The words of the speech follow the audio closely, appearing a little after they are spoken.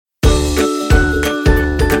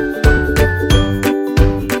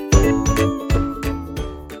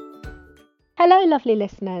lovely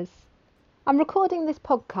listeners. I'm recording this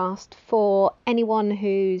podcast for anyone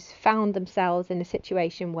who's found themselves in a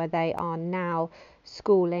situation where they are now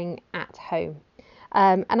schooling at home.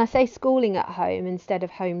 And I say schooling at home instead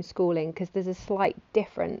of homeschooling because there's a slight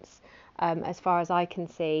difference, as far as I can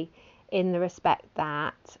see, in the respect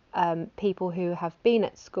that people who have been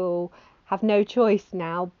at school have no choice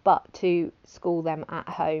now but to school them at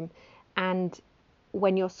home. And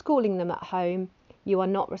when you're schooling them at home, you are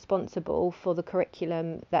not responsible for the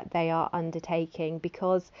curriculum that they are undertaking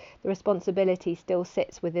because the responsibility still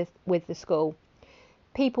sits with the school.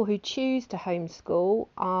 People who choose to homeschool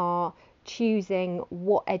are choosing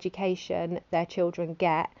what education their children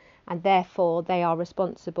get, and therefore they are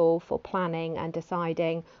responsible for planning and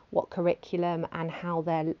deciding what curriculum and how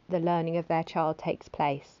the learning of their child takes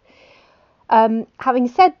place. Having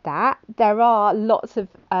said that, there are lots of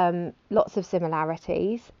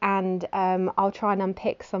similarities, and I'll try and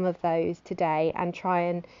unpick some of those today and try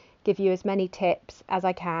and give you as many tips as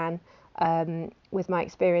I can with my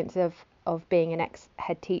experience of being an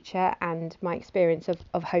ex-head teacher and my experience of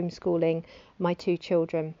homeschooling my two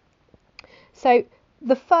children. So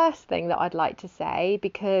the first thing that I'd like to say,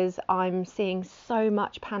 because I'm seeing so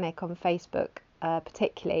much panic on Facebook,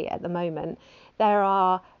 particularly at the moment, there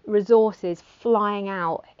are resources flying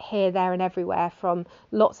out here, there and everywhere from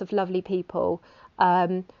lots of lovely people.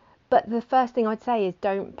 But the first thing I'd say is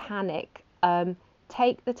don't panic.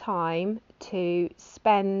 Take the time to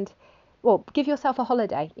give yourself a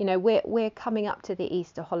holiday. You know, we're coming up to the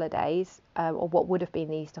Easter holidays, or what would have been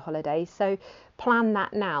the Easter holidays. So plan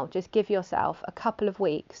that now. Just give yourself a couple of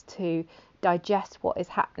weeks to digest what is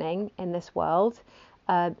happening in this world,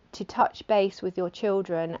 to touch base with your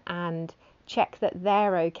children and check that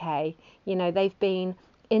they're okay. You know, they've been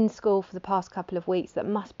in school for the past couple of weeks. That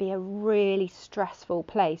must be a really stressful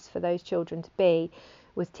place for those children to be,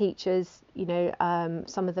 with teachers, you know,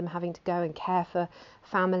 some of them having to go and care for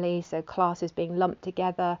families, so classes being lumped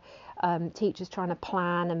together, teachers trying to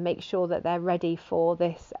plan and make sure that they're ready for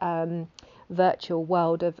this virtual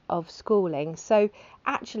world of schooling. So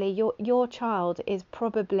actually your child is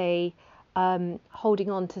probably holding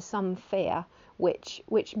on to some fear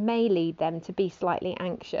which may lead them to be slightly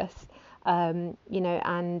anxious, you know,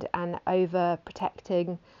 and over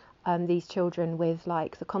protecting these children with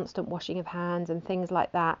like the constant washing of hands and things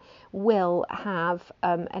like that will have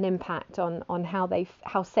an impact on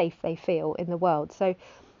how safe they feel in the world. So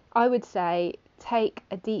I would say take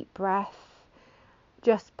a deep breath,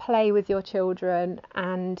 just play with your children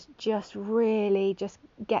and just really just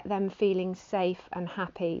get them feeling safe and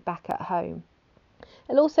happy back at home.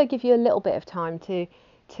 It'll also give you a little bit of time to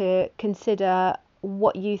consider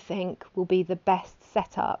what you think will be the best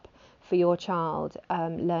setup for your child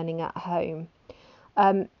learning at home.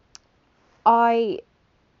 I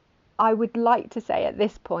would like to say at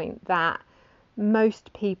this point that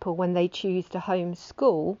most people, when they choose to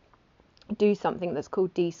homeschool, do something that's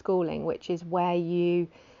called deschooling, which is where you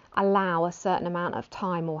allow a certain amount of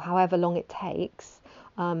time, or however long it takes.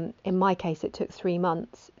 In my case, it took 3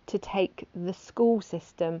 months to take the school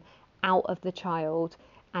system out of the child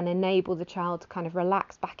and enable the child to kind of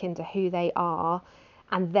relax back into who they are,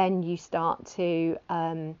 and then you start to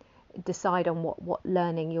decide on what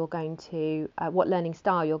learning you're going to, what learning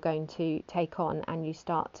style you're going to take on, and you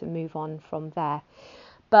start to move on from there.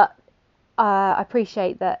 But I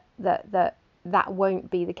appreciate that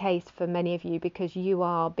won't be the case for many of you, because you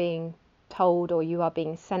are being told or you are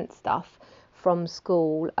being sent stuff from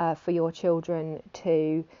school for your children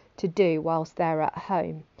to do whilst they're at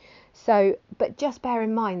home. So, but just bear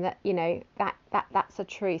in mind that, you know, that's a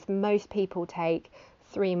truth. Most people take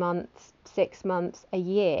 3 months, 6 months, a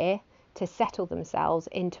year to settle themselves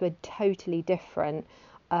into a totally different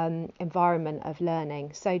environment of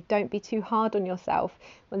learning. So don't be too hard on yourself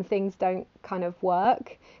when things don't kind of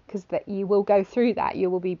work, because that you will go through that.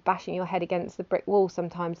 You will be bashing your head against the brick wall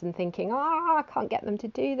sometimes and thinking, I can't get them to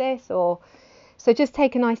do this. So just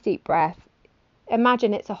take a nice deep breath.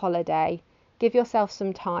 Imagine it's a holiday. Give yourself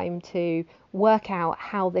some time to work out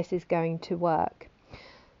how this is going to work.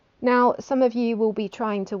 Now, some of you will be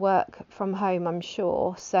trying to work from home, I'm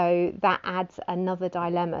sure, so that adds another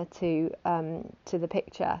dilemma to the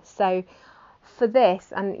picture. So for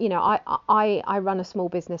this, and you know, I run a small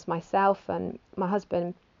business myself, and my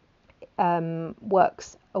husband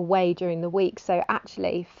works away during the week. So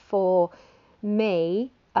actually, for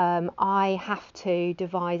me, I have to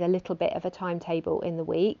devise a little bit of a timetable in the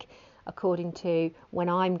week according to when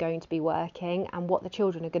I'm going to be working and what the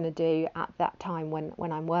children are going to do at that time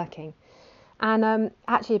when I'm working. And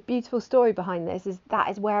actually, a beautiful story behind this is that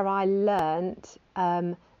is where I learnt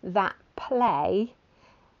that play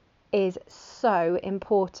is so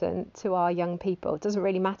important to our young people. It doesn't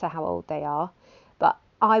really matter how old they are, but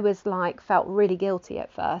I was like, felt really guilty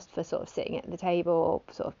at first for sort of sitting at the table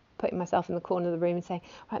or sort of putting myself in the corner of the room and saying,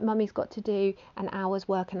 right, mummy's got to do an hour's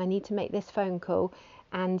work and I need to make this phone call.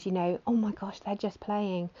 And, you know, oh my gosh, they're just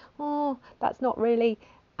playing. Oh, that's not really.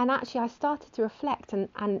 And actually, I started to reflect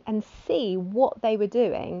and see what they were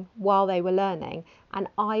doing while they were learning. And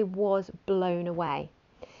I was blown away.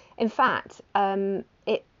 In fact, the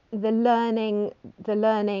learning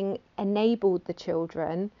enabled the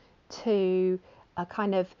children to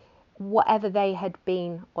kind of whatever they had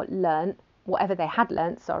been or learnt, whatever they had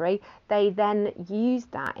learnt, sorry, they then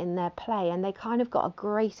used that in their play, and they kind of got a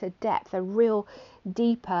greater depth, a real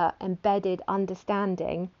deeper embedded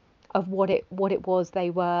understanding of what it was they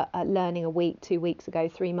were learning a week, 2 weeks ago,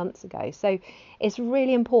 3 months ago. So it's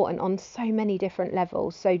really important on so many different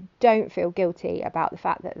levels. So don't feel guilty about the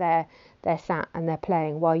fact that they're sat and they're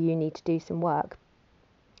playing while you need to do some work.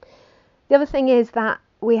 The other thing is that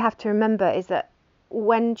we have to remember is that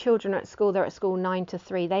when children are at school, they're at school 9 to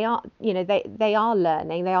 3. They are, you know, they are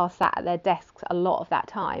learning. They are sat at their desks a lot of that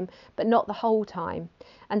time, but not the whole time.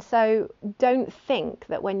 And so don't think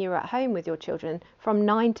that when you're at home with your children from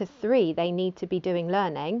 9 to 3, they need to be doing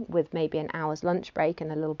learning with maybe an hour's lunch break and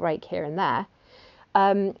a little break here and there.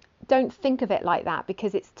 Don't think of it like that,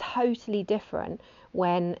 because it's totally different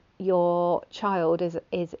when your child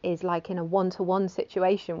is like in a 1-to-1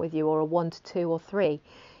 situation with you, or a 1-to-2 or 3.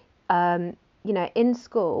 You know, in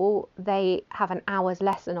school, they have an hour's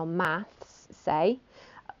lesson on maths, say.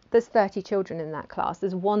 There's 30 children in that class.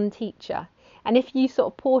 There's one teacher. And if you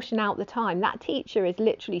sort of portion out the time, that teacher is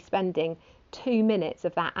literally spending 2 minutes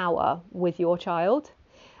of that hour with your child.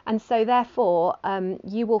 And so therefore,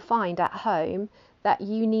 you will find at home that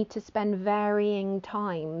you need to spend varying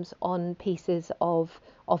times on pieces of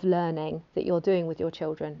learning that you're doing with your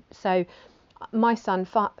children. So my son,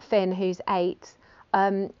 Finn, who's 8,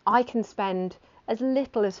 I can spend as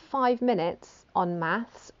little as 5 minutes on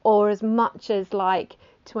maths, or as much as like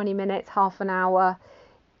 20 minutes, half an hour.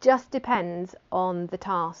 Just depends on the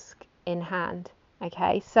task in hand.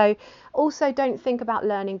 Okay, so also don't think about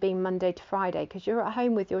learning being Monday to Friday, because you're at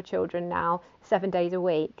home with your children now 7 days a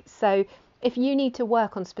week. So if you need to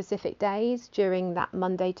work on specific days during that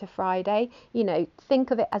Monday to Friday, you know, think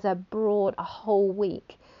of it as a whole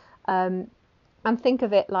week. And think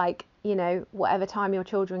of it like, you know, whatever time your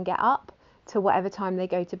children get up to whatever time they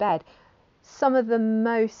go to bed. Some of the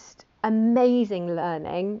most amazing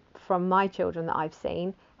learning from my children that I've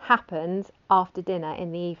seen happens after dinner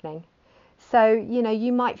in the evening. So, you know,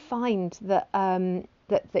 you might find that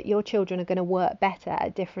that your children are going to work better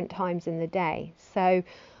at different times in the day. So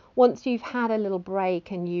once you've had a little break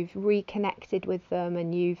and you've reconnected with them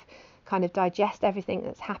and you've kind of digest everything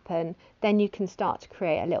that's happened, then you can start to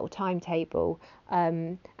create a little timetable,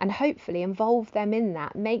 and hopefully involve them in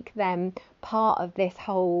that, make them part of this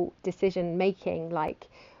whole decision making. Like,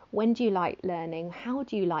 when do you like learning? How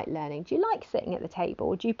do you like learning? Do you like sitting at the table,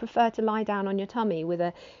 or do you prefer to lie down on your tummy with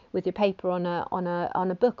your paper on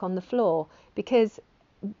a book on the floor? Because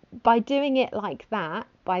by doing it like that,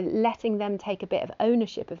 by letting them take a bit of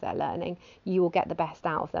ownership of their learning, you will get the best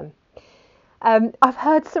out of them. I've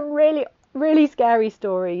heard some really scary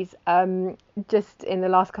stories just in the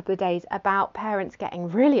last couple of days about parents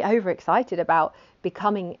getting really overexcited about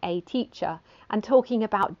becoming a teacher and talking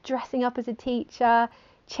about dressing up as a teacher,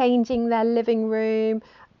 changing their living room,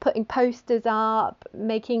 putting posters up,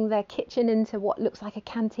 making their kitchen into what looks like a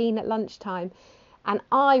canteen at lunchtime. And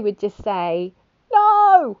I would just say,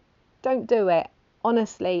 no, don't do it.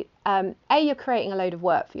 Honestly, you're creating a load of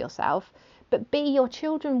work for yourself. But B, your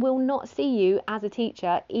children will not see you as a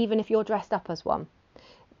teacher, even if you're dressed up as one.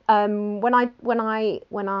 When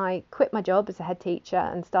I quit my job as a head teacher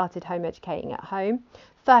and started home educating at home,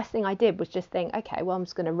 first thing I did was just think, okay, well, I'm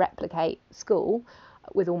just going to replicate school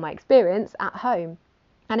with all my experience at home.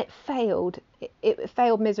 And it failed. It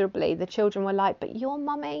failed miserably. The children were like, but you're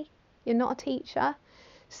mummy, you're not a teacher.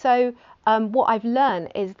 So what I've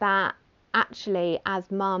learned is that actually, as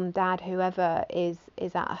mum, dad, whoever is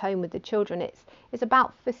at home with the children, it's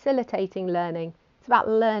about facilitating learning. It's about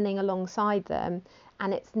learning alongside them,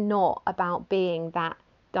 and it's not about being that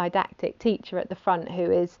didactic teacher at the front who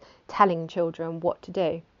is telling children what to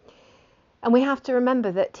do. And we have to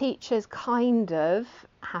remember that teachers kind of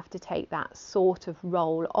have to take that sort of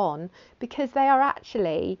role on, because they are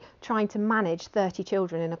actually trying to manage 30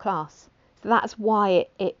 children in a class. So that's why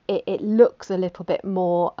it looks a little bit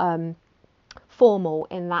more formal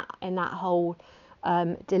in that whole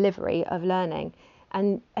delivery of learning.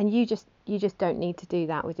 and you just don't need to do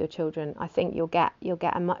that with your children. I think you'll get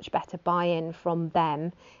a much better buy-in from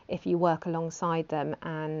them if you work alongside them,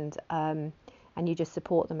 and you just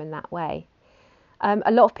support them in that way.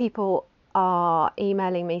 A lot of people are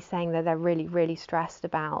emailing me saying that they're really, really stressed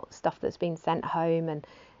about stuff that's been sent home, and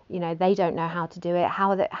they don't know how to do it.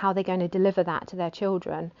 How are they going to deliver that to their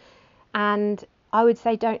children? And I would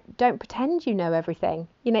say don't pretend you know everything.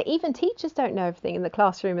 Even teachers don't know everything in the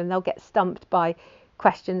classroom, and they'll get stumped by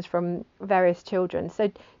questions from various children.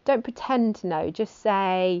 So don't pretend to know. Just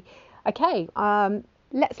say, okay,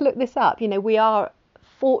 let's look this up. We are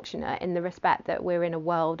fortunate in the respect that we're in a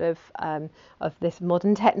world of this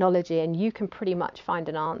modern technology, and you can pretty much find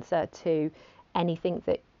an answer to anything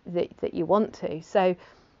that you want to. So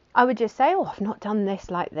I would just say, oh, I've not done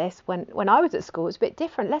this like this. When I was at school, it's a bit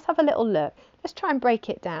different. Let's have a little look. Let's try and break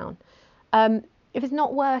it down. If it's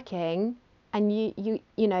not working and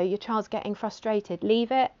your child's getting frustrated,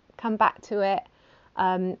 leave it, come back to it,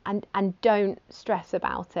 and don't stress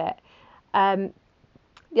about it.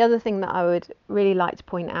 The other thing that I would really like to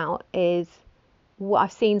point out is what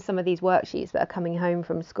I've seen some of these worksheets that are coming home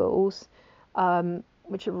from schools,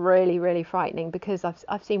 which are really, really frightening, because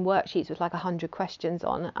I've seen worksheets with like 100 questions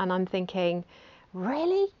on, and I'm thinking,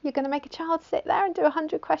 really? You're going to make a child sit there and do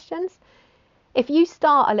 100 questions? If you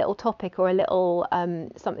start a little topic or a little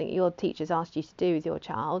something your teacher's asked you to do with your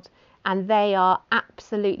child, and they are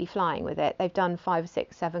absolutely flying with it, they've done 5,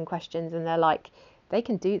 6, 7 questions, and they're like, they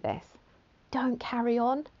can do this, don't carry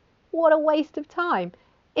on. What a waste of time.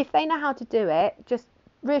 If they know how to do it, just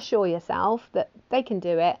reassure yourself that they can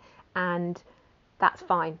do it, and that's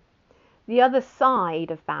fine. The other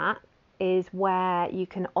side of that is where you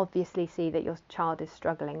can obviously see that your child is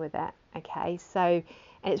struggling with it. Okay, so,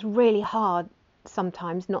 and it's really hard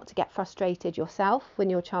sometimes not to get frustrated yourself when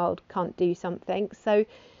your child can't do something. So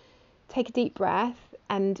take a deep breath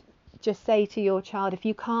and just say to your child, if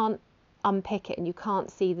you can't unpick it and you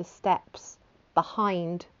can't see the steps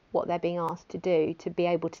behind what they're being asked to do to be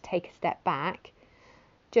able to take a step back,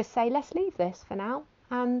 just say, let's leave this for now,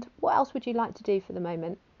 and what else would you like to do for the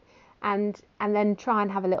moment? And then try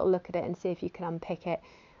and have a little look at it and see if you can unpick it,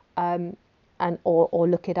 and or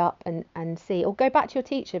look it up and see, or go back to your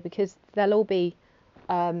teacher, because they'll all be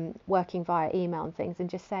working via email and things, and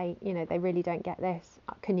just say, they really don't get this.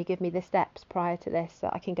 Can you give me the steps prior to this so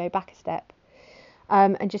I can go back a step?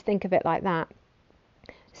 And just think of it like that.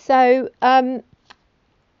 So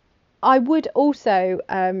I would also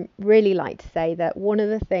really like to say that one of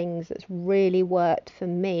the things that's really worked for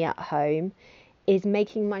me at home is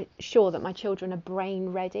making sure that my children are brain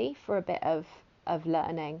ready for a bit of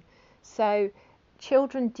learning. So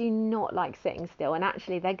children do not like sitting still, and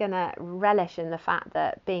actually they're going to relish in the fact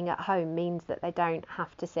that being at home means that they don't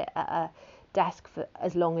have to sit at a desk for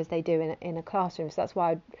as long as they do in a classroom. So that's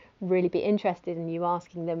why I'd really be interested in you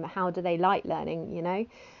asking them, how do they like learning,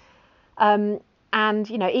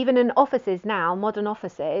 and even in offices now, modern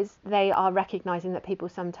offices, they are recognizing that people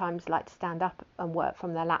sometimes like to stand up and work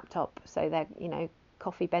from their laptop. So they're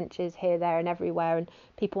coffee benches here, there and everywhere, and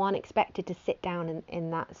people aren't expected to sit down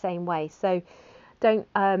in that same way. So don't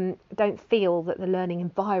feel that the learning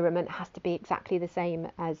environment has to be exactly the same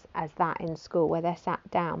as that in school where they're sat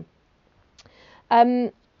down.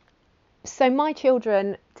 So my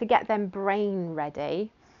children, to get them brain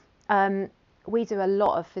ready, we do a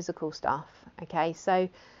lot of physical stuff. Okay, so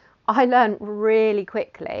I learned really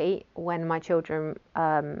quickly when my children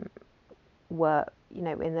were,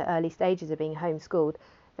 in the early stages of being homeschooled,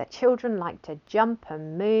 that children like to jump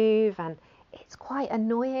and move, and it's quite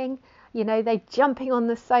annoying. They're jumping on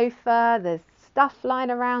the sofa, there's stuff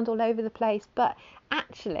flying around all over the place, but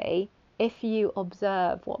actually, if you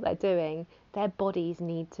observe what they're doing, their bodies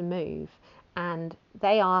need to move, and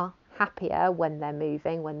they are happier when they're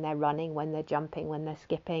moving, when they're running, when they're jumping, when they're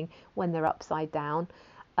skipping, when they're upside down,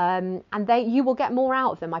 and you will get more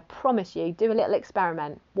out of them. I promise you. Do a little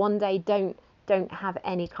experiment one day. Don't have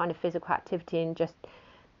any kind of physical activity and just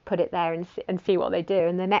put it there and see what they do.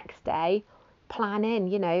 And the next day, plan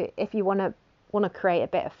in. If you want to create a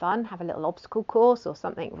bit of fun, have a little obstacle course or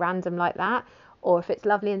something random like that. Or if it's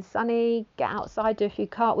lovely and sunny, get outside, do a few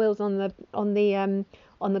cartwheels on the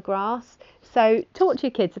grass. So talk to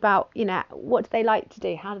your kids about, what do they like to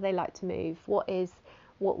do? How do they like to move? What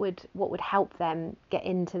would help them get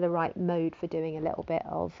into the right mode for doing a little bit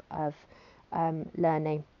of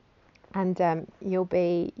learning. And you'll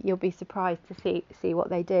be surprised to see what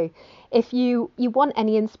they do. If you want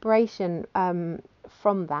any inspiration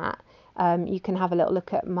from that, you can have a little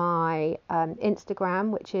look at my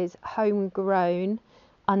Instagram, which is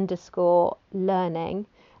homegrown_learning,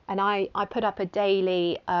 and I put up a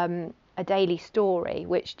daily a daily story,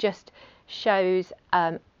 which just shows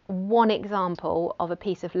one example of a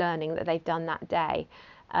piece of learning that they've done that day.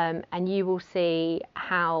 And you will see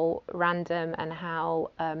how random and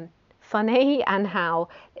how funny and how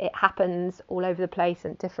it happens all over the place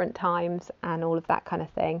at different times and all of that kind of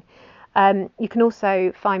thing. You can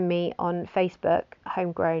also find me on Facebook,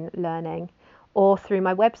 Homegrown Learning, or through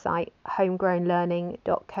my website,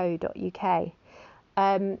 homegrownlearning.co.uk.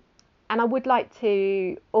 And I would like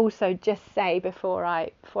to also just say before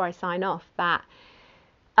I sign off that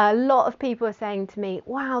a lot of people are saying to me,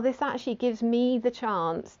 wow, this actually gives me the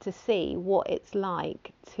chance to see what it's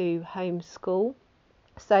like to homeschool.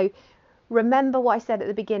 So remember what I said at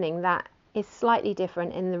the beginning, that is slightly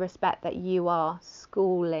different in the respect that you are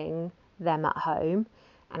schooling them at home,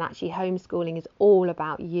 and actually homeschooling is all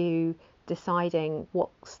about you deciding what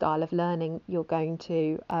style of learning you're going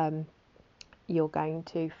to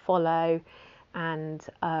follow, and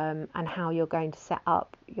how you're going to set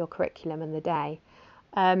up your curriculum in the day.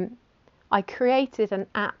 I created an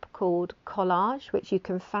app called Collage, which you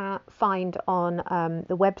can find on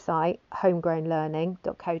the website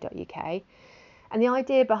homegrownlearning.co.uk. And the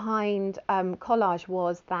idea behind Collage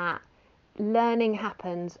was that learning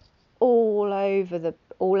happens all over the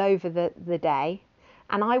day,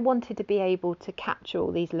 and I wanted to be able to capture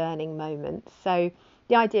all these learning moments. So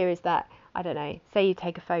the idea is that, I don't know, say you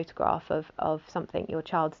take a photograph of something your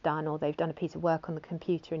child's done, or they've done a piece of work on the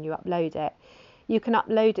computer and you upload it. You can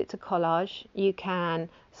upload it to Collage, you can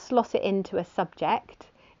slot it into a subject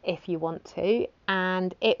if you want to,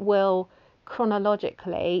 and it will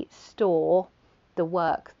chronologically store the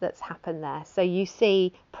work that's happened there. So you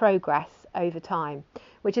see progress over time,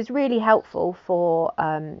 which is really helpful for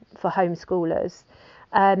homeschoolers.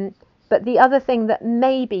 But the other thing that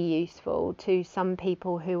may be useful to some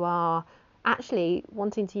people who are actually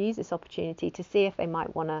wanting to use this opportunity to see if they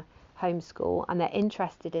might want to homeschool and they're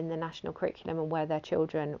interested in the national curriculum and where their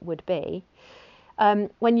children would be,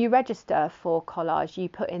 when you register for Collage, you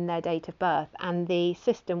put in their date of birth, and the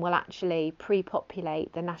system will actually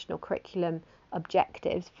pre-populate the national curriculum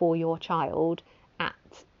objectives for your child at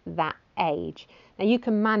that age. Now you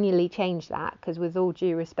can manually change that, because with all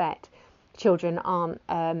due respect, children aren't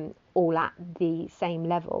all at the same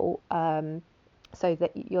level, so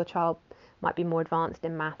that your child might be more advanced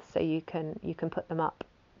in maths, so you can put them up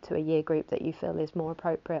to a year group that you feel is more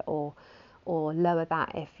appropriate, or lower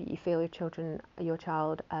that if you feel your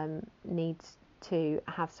child needs to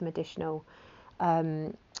have some additional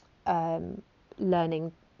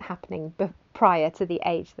learning happening prior to the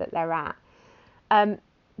age that they're at.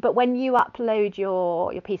 But when you upload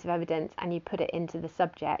your piece of evidence and you put it into the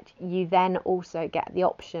subject, you then also get the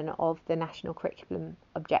option of the national curriculum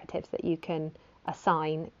objectives that you can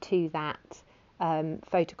assign to that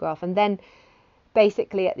photograph. And then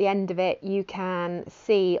basically at the end of it, you can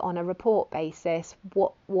see on a report basis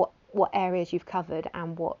what areas you've covered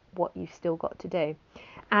and what you've still got to do.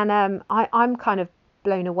 And I'm kind of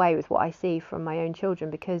blown away with what I see from my own children,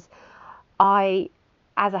 because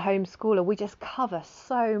as a homeschooler, we just cover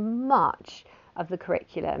so much of the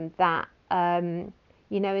curriculum that in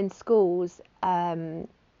schools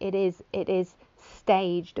it is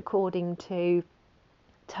staged according to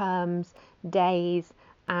terms, days,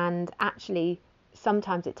 and actually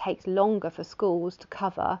sometimes it takes longer for schools to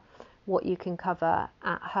cover what you can cover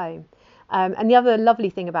at home. And the other lovely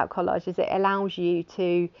thing about Collage is it allows you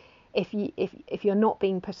to, if you're not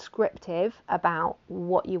being prescriptive about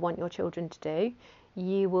what you want your children to do,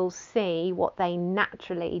 you will see what they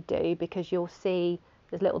naturally do, because you'll see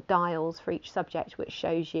there's little dials for each subject which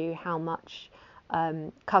shows you how much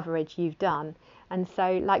coverage you've done. And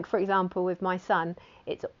so, like for example with my son,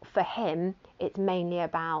 for him it's mainly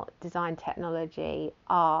about design, technology,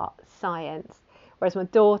 art, science, whereas my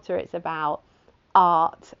daughter, it's about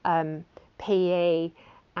art, PE,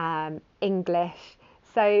 English.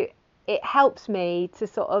 So it helps me to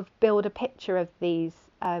sort of build a picture of these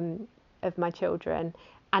of my children,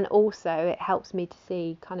 and also it helps me to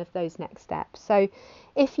see kind of those next steps. So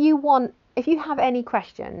if you have any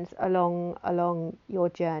questions along your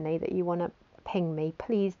journey that you want to ping me,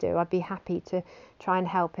 please do. I'd be happy to try and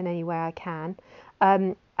help in any way I can.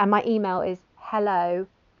 And my email is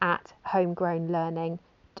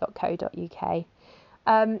hello@homegrownlearning.co.uk.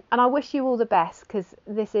 And I wish you all the best, because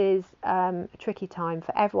this is a tricky time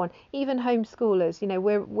for everyone, even homeschoolers.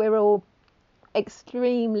 We're all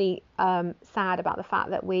extremely sad about the fact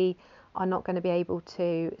that we are not going to be able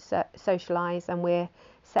to socialise, and we're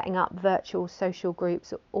setting up virtual social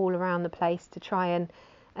groups all around the place to try and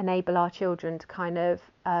enable our children to kind of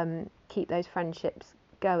keep those friendships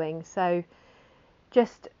going. So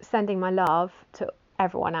just sending my love to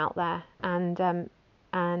everyone out there, and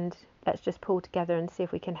let's just pull together and see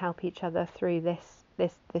if we can help each other through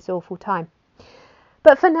this awful time.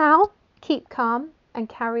 But for now, keep calm and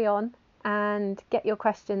carry on, and get your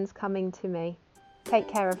questions coming to me. Take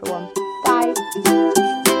care, everyone.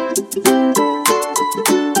 Bye.